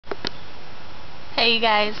Hey you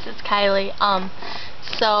guys, it's Kylie.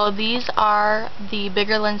 So these are the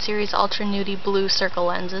Bigger Lens Series Ultra Nudy Blue Circle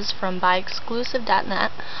lenses from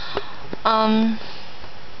buyexclusive.net.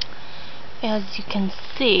 As you can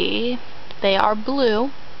see, they are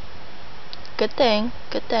blue. Good thing,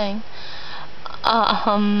 good thing.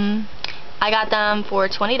 I got them for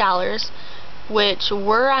 $20, which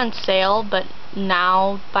were on sale, but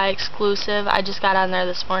now by exclusive, I just got on there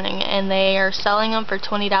this morning, and they are selling them for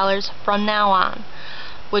 $20 from now on,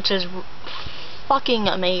 which is fucking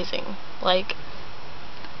amazing. Like,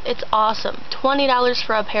 it's awesome. $20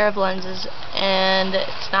 for a pair of lenses, and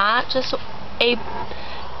it's not just a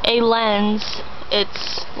lens,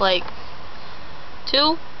 it's like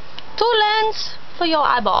two lens for your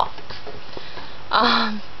eyeball.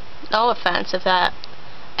 No offense if that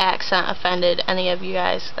accent offended any of you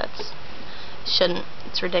guys.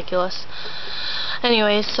 It's ridiculous.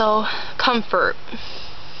 Anyway, so comfort.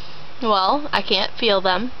 Well, I can't feel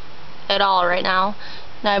them at all right now,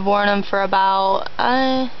 and I've worn them for about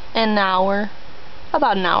an hour.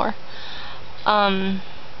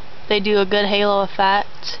 They do a good halo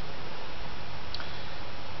effect.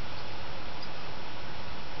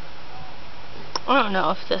 I don't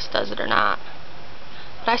know if this does it or not,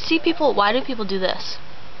 but I see people. Why do people do this?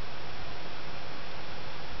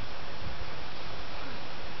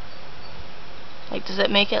 Like, does it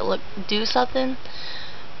make it do something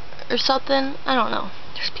or something? I don't know.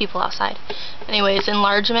 There's people outside. Anyways,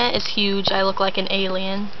 enlargement is huge. I look like an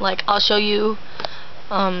alien. Like, I'll show you.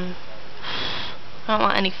 I don't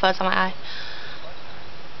want any fuzz on my eye.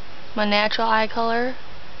 My natural eye color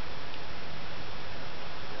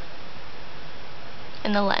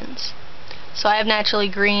in the lens. So I have naturally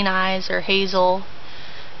green eyes or hazel.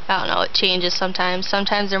 I don't know. It changes sometimes.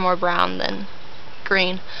 Sometimes they're more brown than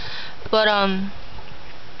green. But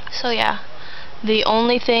so yeah, the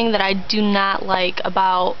only thing that I do not like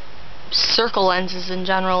about circle lenses in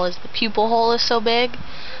general is the pupil hole is so big.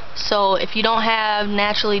 So if you don't have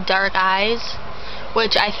naturally dark eyes,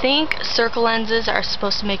 which I think circle lenses are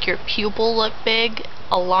supposed to make your pupil look big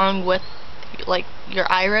along with like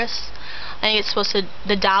your iris. I think it's supposed to,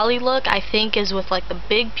 the dolly look I think is with like the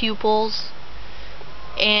big pupils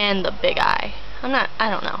and the big eye. I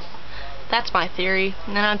don't know. That's my theory,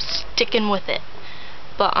 and I'm sticking with it.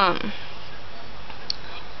 But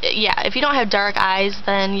yeah, if you don't have dark eyes,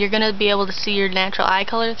 then you're gonna be able to see your natural eye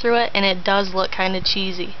color through it, and it does look kind of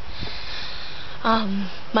cheesy.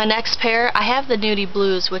 My next pair, I have the Nudy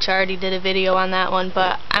Blues, which I already did a video on that one,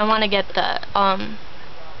 but I want to get the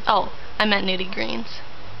oh, I meant Nudy Greens.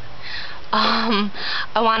 I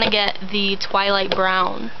want to get the Twilight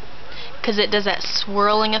Brown, because it does that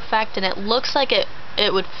swirling effect, and it looks like it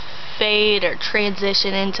would fade or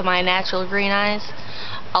transition into my natural green eyes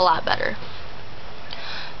a lot better.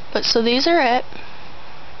 But so these are it.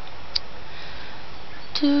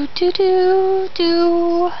 I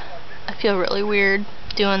feel really weird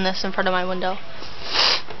doing this in front of my window.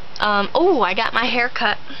 Oh, I got my hair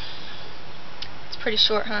cut. It's pretty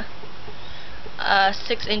short, huh?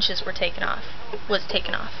 6 inches was taken off.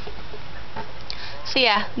 So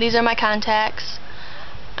yeah, these are my contacts.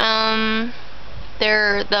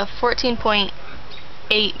 They're the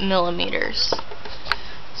 14.8 millimeters.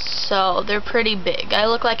 So they're pretty big. I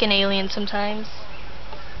look like an alien sometimes.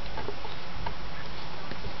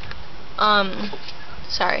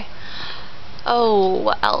 Sorry. Oh,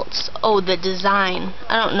 what else? Oh, the design.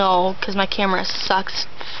 I don't know, because my camera sucks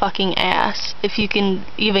fucking ass. If you can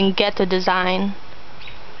even get the design.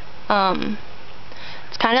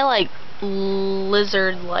 It's kind of like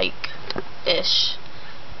lizard-like-ish.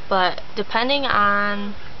 But depending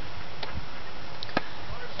on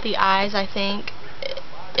the eyes, I think,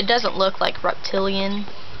 it doesn't look like reptilian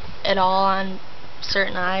at all on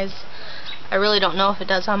certain eyes. I really don't know if it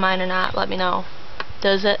does on mine or not. Let me know.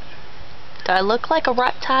 Does it? Do I look like a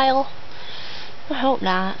reptile? I hope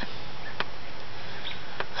not.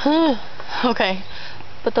 Okay.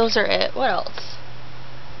 But those are it. What else?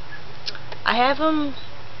 I have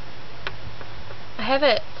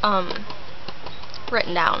it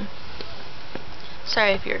written down.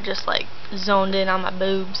 Sorry if you're just like zoned in on my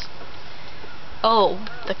boobs. Oh,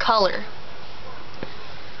 the color.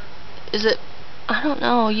 Is it, I don't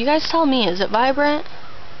know, you guys tell me, is it vibrant?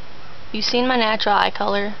 You seen my natural eye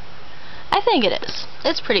color? I think it is.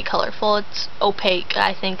 It's pretty colorful. It's opaque,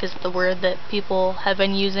 I think is the word that people have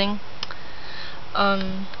been using.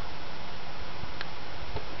 That's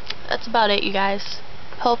about it, you guys.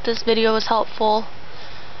 Hope this video was helpful.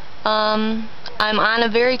 I'm on a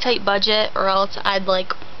very tight budget, or else I'd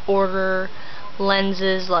like order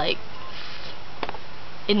lenses like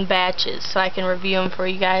in batches so I can review them for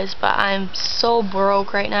you guys, but I'm so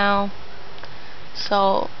broke right now.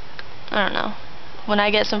 So I don't know. When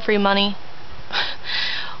I get some free money,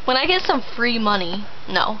 when I get some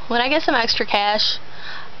extra cash,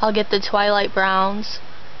 I'll get the Twilight Browns.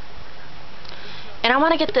 And I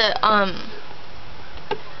want to get the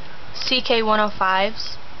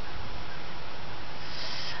CK105s.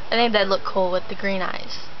 I think that'd look cool with the green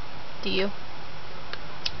eyes. Do you?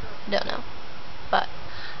 Don't know. But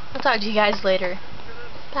I'll talk to you guys later.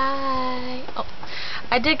 Bye. Oh,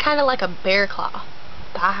 I did kind of like a bear claw.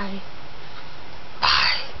 Bye.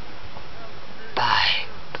 Bye. Bye.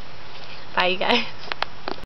 Bye, you guys.